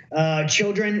families,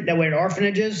 children that were in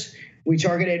orphanages. We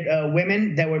targeted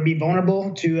women that would be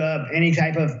vulnerable to any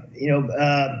type of,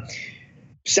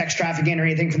 sex trafficking or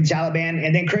anything from the Taliban,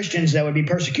 and then Christians that would be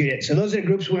persecuted. So those are the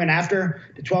groups we went after.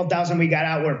 The 12,000 we got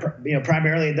out were,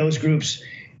 primarily those groups,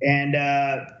 and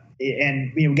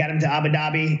we got them to Abu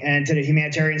Dhabi and to the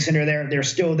humanitarian center there. They're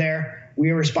still there.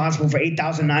 We are responsible for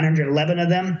 8,911 of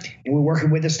them, and we're working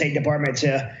with the State Department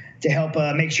to help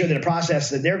make sure that the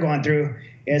process that they're going through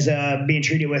is being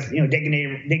treated with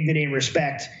dignity and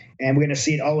respect. And we're going to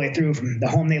see it all the way through from the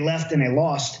home they left and they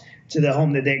lost to the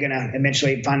home that they're going to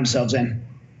eventually find themselves in.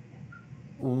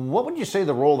 What would you say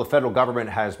the role of the federal government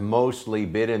has mostly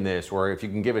been in this, or if you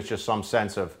can give us just some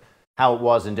sense of how it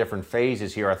was in different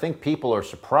phases here? I think people are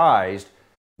surprised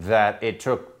that it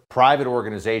took private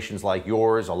organizations like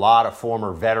yours, a lot of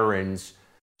former veterans,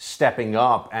 stepping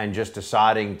up and just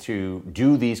deciding to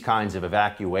do these kinds of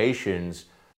evacuations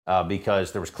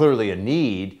because there was clearly a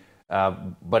need.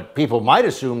 But people might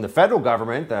assume the federal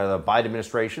government, the Biden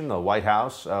administration, the White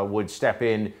House, would step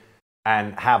in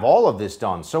and have all of this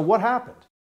done. So what happened?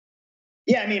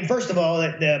 Yeah, first of all,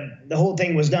 the whole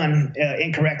thing was done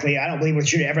incorrectly. I don't believe we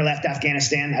should have ever left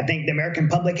Afghanistan. I think the American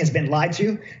public has been lied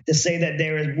to say that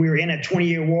we were in a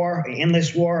 20-year war, an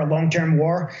endless war, a long-term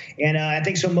war. And I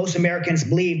think so most Americans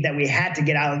believed that we had to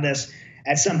get out of this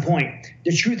at some point.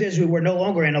 The truth is we were no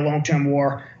longer in a long-term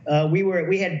war.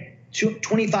 We had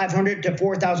 2,500 to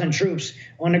 4,000 troops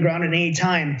on the ground at any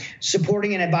time,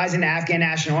 supporting and advising the Afghan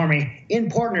National Army in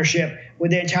partnership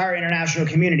with the entire international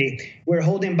community. We're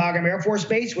holding Bagram Air Force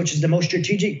Base, which is the most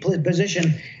strategic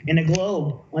position in the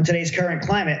globe on today's current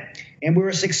climate. And we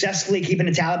were successfully keeping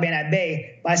the Taliban at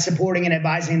bay by supporting and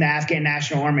advising the Afghan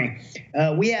National Army.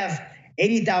 We have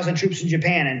 80,000 troops in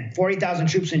Japan and 40,000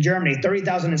 troops in Germany,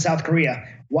 30,000 in South Korea.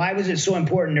 Why was it so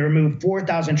important to remove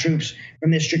 4,000 troops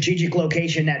from this strategic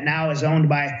location that now is owned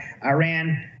by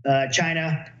Iran,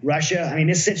 China, Russia? I mean,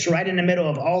 this sits right in the middle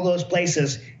of all those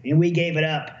places, and we gave it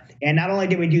up. And not only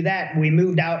did we do that, we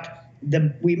moved out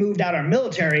our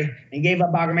military and gave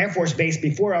up Bagram Air Force Base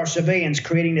before our civilians,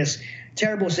 creating this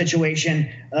terrible situation,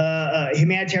 a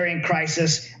humanitarian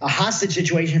crisis, a hostage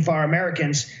situation for our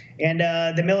Americans. And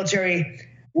the military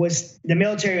was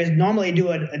normally do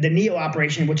the NEO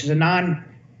operation, which is a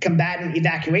non-combatant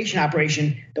evacuation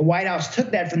operation. The White House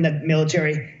took that from the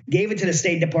military, gave it to the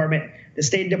State Department. The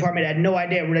State Department had no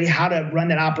idea really how to run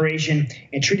that operation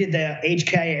and treated the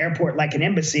HKIA airport like an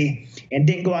embassy and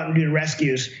didn't go out and do the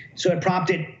rescues. So it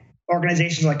prompted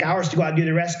organizations like ours to go out and do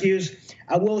the rescues.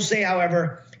 I will say,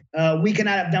 however, we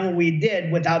cannot have done what we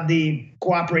did without the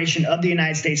cooperation of the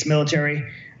United States military.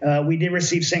 We did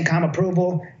receive CENTCOM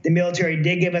approval. The military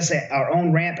did give us our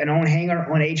own ramp and own hangar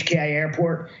on HKIA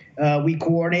airport. We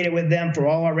coordinated with them for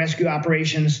all our rescue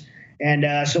operations.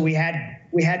 And so we had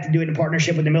to do it in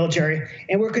partnership with the military.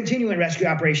 And we're continuing rescue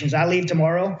operations. I leave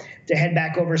tomorrow to head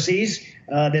back overseas.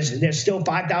 There's still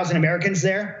 5,000 Americans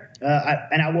there.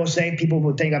 And I will say, people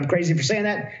will think I'm crazy for saying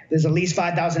that. There's at least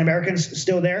 5,000 Americans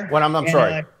still there. Well, I'm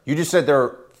sorry. You just said there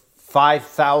are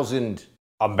 5,000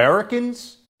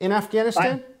 Americans in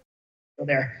Afghanistan?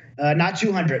 There. Not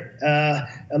 200,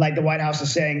 like the White House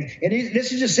is saying. And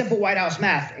this is just simple White House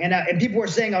math. And people were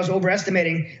saying I was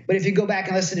overestimating, but if you go back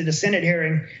and listen to the Senate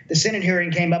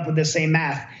hearing came up with the same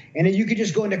math. And then you could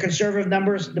just go into conservative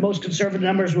numbers. The most conservative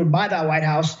numbers were by the White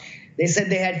House. They said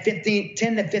they had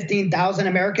 10 to 15,000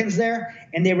 Americans there,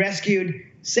 and they rescued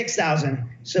 6,000.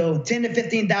 So 10 to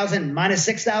 15,000 minus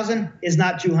 6,000 is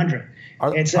not 200.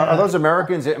 Are those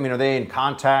Americans, I mean, are they in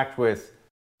contact with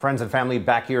friends and family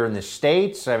back here in the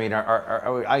States? I mean,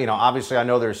 obviously I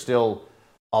know there's still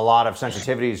a lot of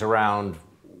sensitivities around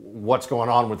what's going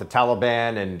on with the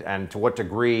Taliban and to what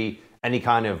degree any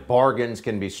kind of bargains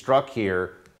can be struck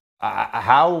here.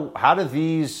 How do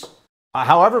these,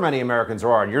 however many Americans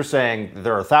there are, and you're saying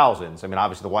there are thousands. I mean,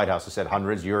 obviously the White House has said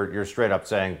hundreds. You're straight up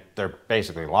saying they're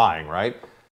basically lying, right?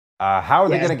 How are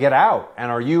they going to get out?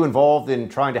 And are you involved in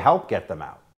trying to help get them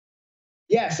out?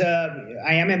 Yes,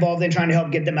 I am involved in trying to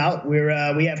help get them out.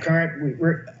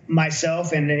 We're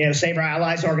myself and Save Our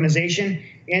Allies organization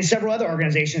and several other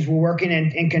organizations. We're working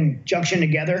in conjunction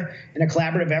together in a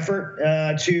collaborative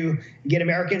effort to get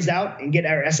Americans out and get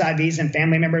our SIVs and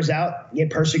family members out, get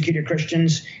persecuted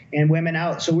Christians and women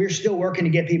out. So we're still working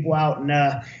to get people out.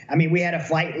 And we had a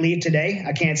flight leave today.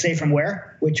 I can't say from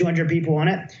where, with 200 people on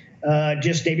it.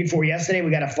 Just day before yesterday,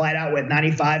 we got a flight out with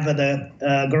 95 of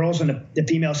the girls on the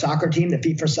female soccer team, the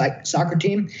FIFA soccer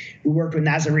team. We worked with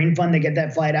Nazarene Fund to get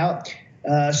that flight out.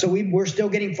 So we're still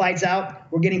getting flights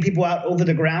out. We're getting people out over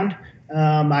the ground.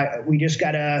 We just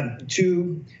got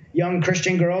 2 young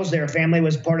Christian girls. Their family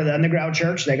was part of the underground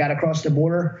church. They got across the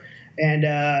border, and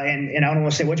I don't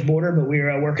want to say which border, but we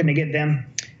were working to get them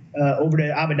over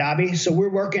to Abu Dhabi. So we're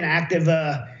working active.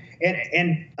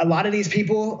 And a lot of these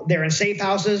people, they're in safe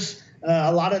houses.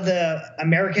 A lot of the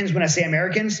Americans, when I say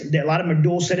Americans, a lot of them are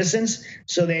dual citizens.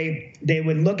 So they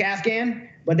would look Afghan,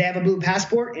 but they have a blue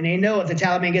passport, and they know if the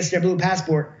Taliban gets their blue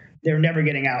passport, they're never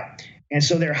getting out. And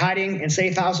so they're hiding in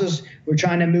safe houses. We're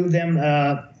trying to move them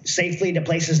safely to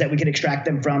places that we can extract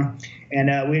them from. And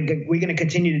we're going to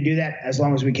continue to do that as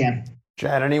long as we can.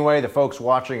 Chad, anyway, the folks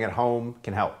watching at home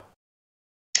can help.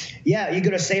 Yeah, you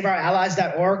go to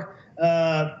saveourallies.org.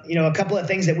 A couple of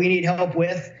things that we need help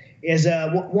with is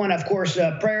one, of course,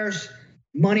 prayers,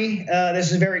 money.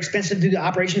 This is very expensive to do the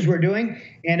operations we're doing.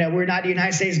 And we're not the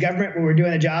United States government, but we're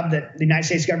doing the job that the United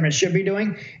States government should be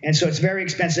doing. And so it's very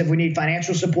expensive. We need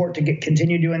financial support to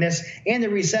continue doing this and to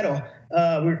resettle.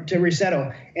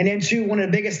 And then 2, one of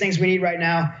the biggest things we need right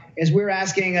now is we're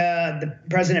asking the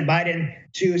President Biden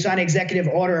to sign an executive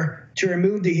order to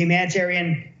remove the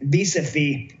humanitarian visa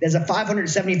fee. There's a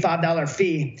 $575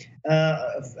 fee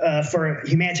for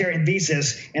humanitarian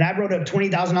visas, and I wrote a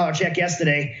 $20,000 check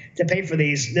yesterday to pay for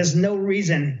these. There's no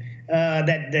reason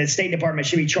that the State Department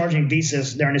should be charging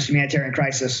visas during this humanitarian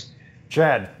crisis.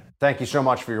 Chad, thank you so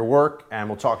much for your work, and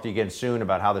we'll talk to you again soon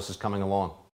about how this is coming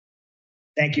along.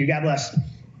 Thank you. God bless.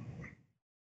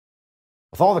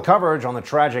 With all the coverage on the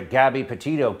tragic Gabby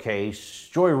Petito case,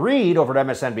 Joy Reid over at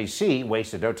MSNBC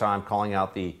wasted no time calling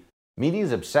out the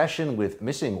media's obsession with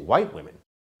missing white women.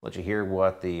 Let you hear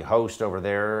what the host over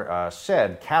there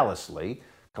said callously,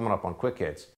 coming up on Quick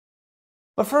Hits.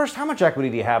 But first, how much equity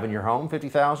do you have in your home?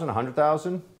 50,000,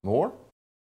 100,000, more?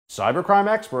 Cybercrime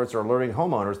experts are alerting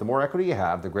homeowners the more equity you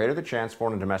have, the greater the chance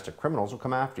foreign and domestic criminals will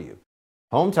come after you.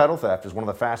 Home title theft is one of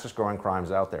the fastest growing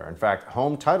crimes out there. In fact,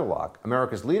 Home Title Lock,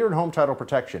 America's leader in home title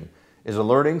protection, is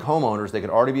alerting homeowners they could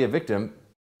already be a victim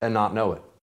and not know it.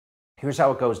 Here's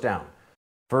how it goes down.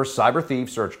 First, cyber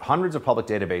thieves search hundreds of public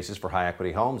databases for high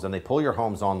equity homes, then they pull your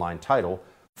home's online title,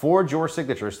 forge your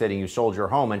signature stating you sold your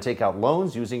home, and take out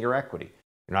loans using your equity.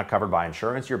 You're not covered by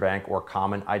insurance, your bank, or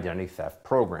common identity theft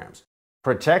programs.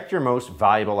 Protect your most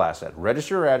valuable asset.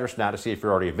 Register your address now to see if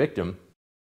you're already a victim,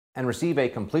 and receive a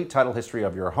complete title history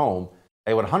of your home,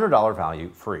 a $100 value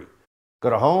free. Go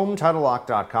to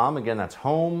HomeTitleLock.com. Again, that's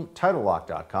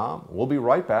HomeTitleLock.com. We'll be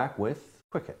right back with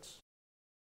Quick Hits.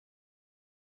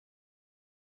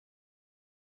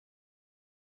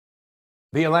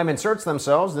 BLM inserts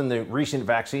themselves in the recent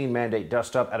vaccine mandate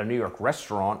dust-up at a New York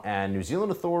restaurant, and New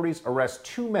Zealand authorities arrest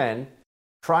 2 men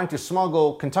trying to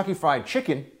smuggle Kentucky Fried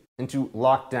Chicken into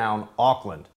lockdown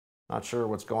Auckland. Not sure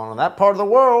what's going on in that part of the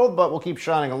world, but we'll keep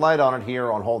shining a light on it here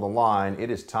on Hold the Line.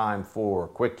 It is time for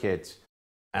Quick Hits.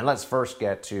 And let's first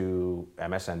get to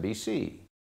MSNBC,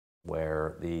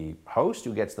 where the host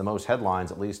who gets the most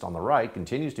headlines, at least on the right,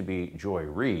 continues to be Joy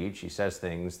Reid. She says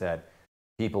things that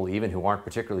people, even who aren't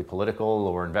particularly political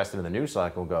or invested in the news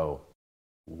cycle, go,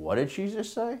 what did she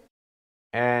just say?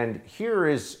 And here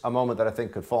is a moment that I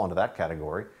think could fall into that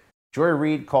category. Joy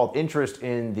Reid called interest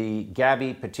in the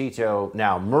Gabby Petito,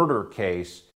 now murder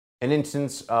case, an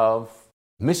instance of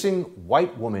missing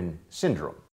white woman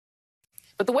syndrome.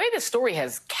 But the way this story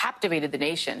has captivated the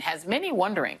nation has many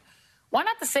wondering, why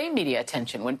not the same media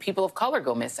attention when people of color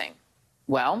go missing?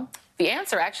 Well, the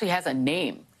answer actually has a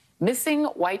name: missing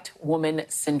white woman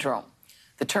syndrome,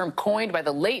 the term coined by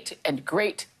the late and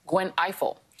great Gwen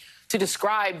Ifill to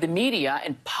describe the media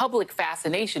and public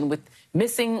fascination with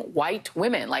missing white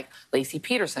women like Laci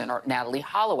Peterson or Natalie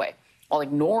Holloway, while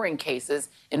ignoring cases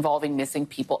involving missing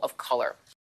people of color.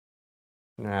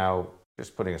 Now,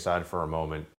 just putting aside for a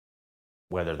moment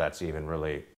whether that's even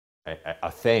really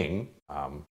a thing,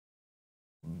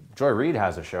 Joy Reid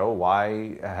has a show.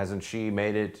 Why hasn't she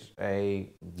made it a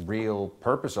real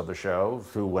purpose of the show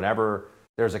to, whenever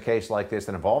there's a case like this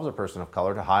that involves a person of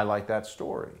color, to highlight that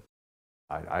story?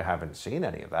 I haven't seen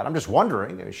any of that. I'm just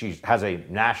wondering. She has a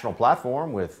national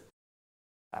platform with,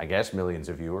 I guess, millions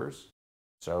of viewers.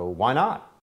 So why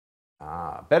not?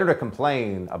 Better to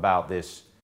complain about this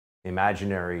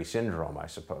imaginary syndrome, I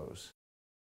suppose.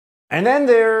 And then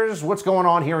there's what's going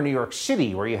on here in New York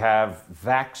City, where you have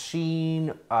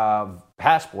vaccine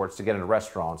passports to get into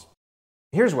restaurants.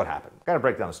 Here's what happened. I've got to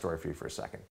break down the story for you for a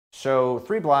second. So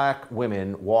 3 black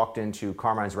women walked into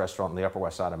Carmine's restaurant on the Upper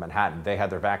West Side of Manhattan. They had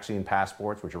their vaccine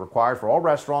passports, which are required for all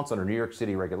restaurants under New York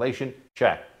City regulation.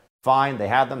 Check. Fine. They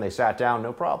had them. They sat down.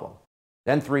 No problem.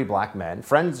 Then 3 black men,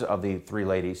 friends of the 3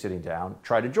 ladies sitting down,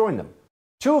 tried to join them.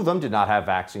 2 of them did not have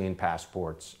vaccine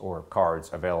passports or cards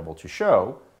available to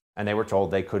show, and they were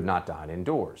told they could not dine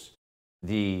indoors.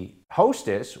 The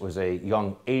hostess was a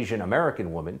young Asian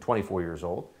American woman, 24 years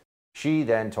old. She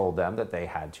then told them that they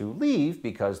had to leave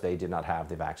because they did not have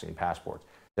the vaccine passports.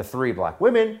 The 3 black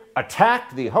women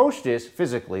attacked the hostess,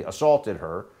 physically assaulted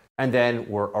her, and then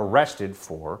were arrested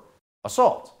for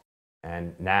assault.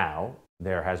 And now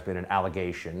there has been an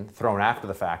allegation thrown after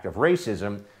the fact of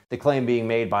racism, the claim being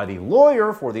made by the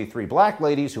lawyer for the 3 black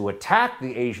ladies who attacked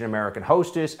the Asian American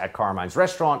hostess at Carmine's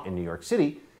restaurant in New York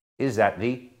City is that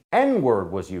the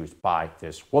N-word was used by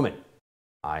this woman.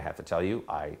 I have to tell you,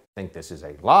 I think this is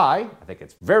a lie. I think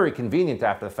it's very convenient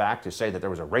after the fact to say that there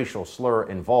was a racial slur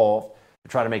involved to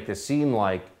try to make this seem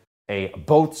like a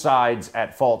both sides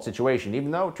at fault situation, even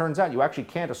though it turns out you actually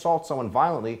can't assault someone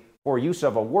violently for use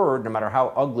of a word, no matter how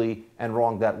ugly and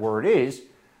wrong that word is.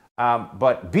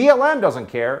 But BLM doesn't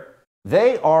care.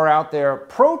 They are out there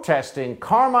protesting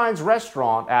Carmine's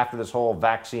restaurant after this whole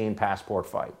vaccine passport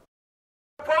fight.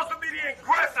 Supposed to be the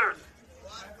aggressors.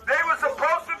 They were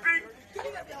supposed to be.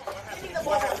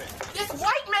 This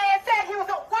white man said he was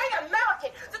a white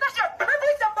American. So that's your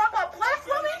privilege to bump a black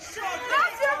woman? That's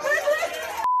your privilege?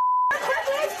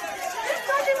 Privilege? This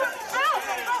country was built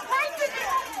on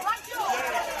racism. Like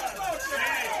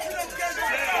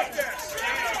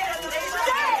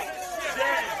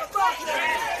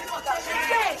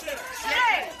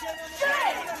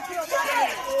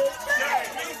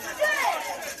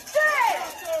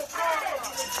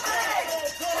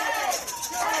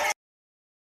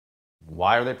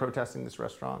Why are they protesting this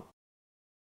restaurant?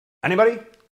 Anybody?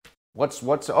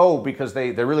 Because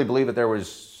they really believe that there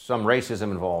was some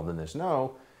racism involved in this.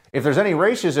 No. If there's any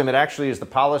racism, it actually is the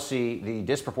policy, the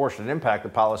disproportionate impact the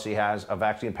policy has of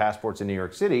vaccine passports in New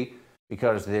York City,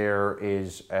 because there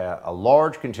is a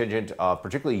large contingent of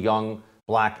particularly young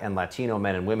Black and Latino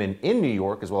men and women in New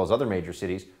York, as well as other major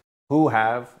cities, who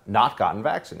have not gotten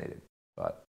vaccinated.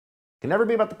 But it can never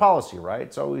be about the policy, right?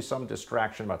 It's always some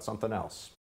distraction about something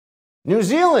else. New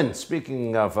Zealand,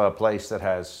 speaking of a place that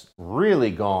has really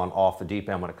gone off the deep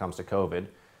end when it comes to COVID,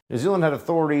 New Zealand had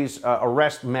authorities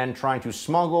arrest men trying to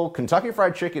smuggle Kentucky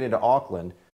Fried Chicken into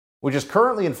Auckland, which is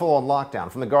currently in full-on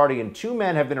lockdown. From The Guardian, 2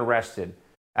 men have been arrested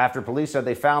after police said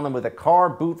they found them with a car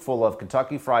boot full of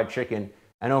Kentucky Fried Chicken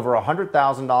and over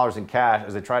 $100,000 in cash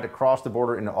as they tried to cross the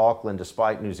border into Auckland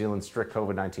despite New Zealand's strict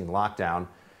COVID-19 lockdown.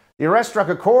 The arrest struck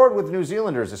a chord with New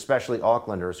Zealanders, especially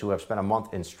Aucklanders, who have spent a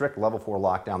month in strict level 4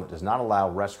 lockdown that does not allow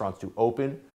restaurants to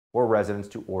open or residents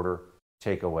to order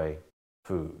takeaway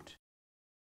food.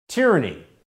 Tyranny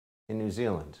in New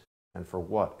Zealand. And for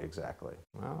what exactly?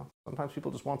 Well, sometimes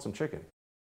people just want some chicken.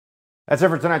 That's it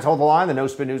for tonight's Hold the Line. The No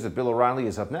Spin News with Bill O'Reilly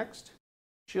is up next.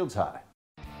 Shields high.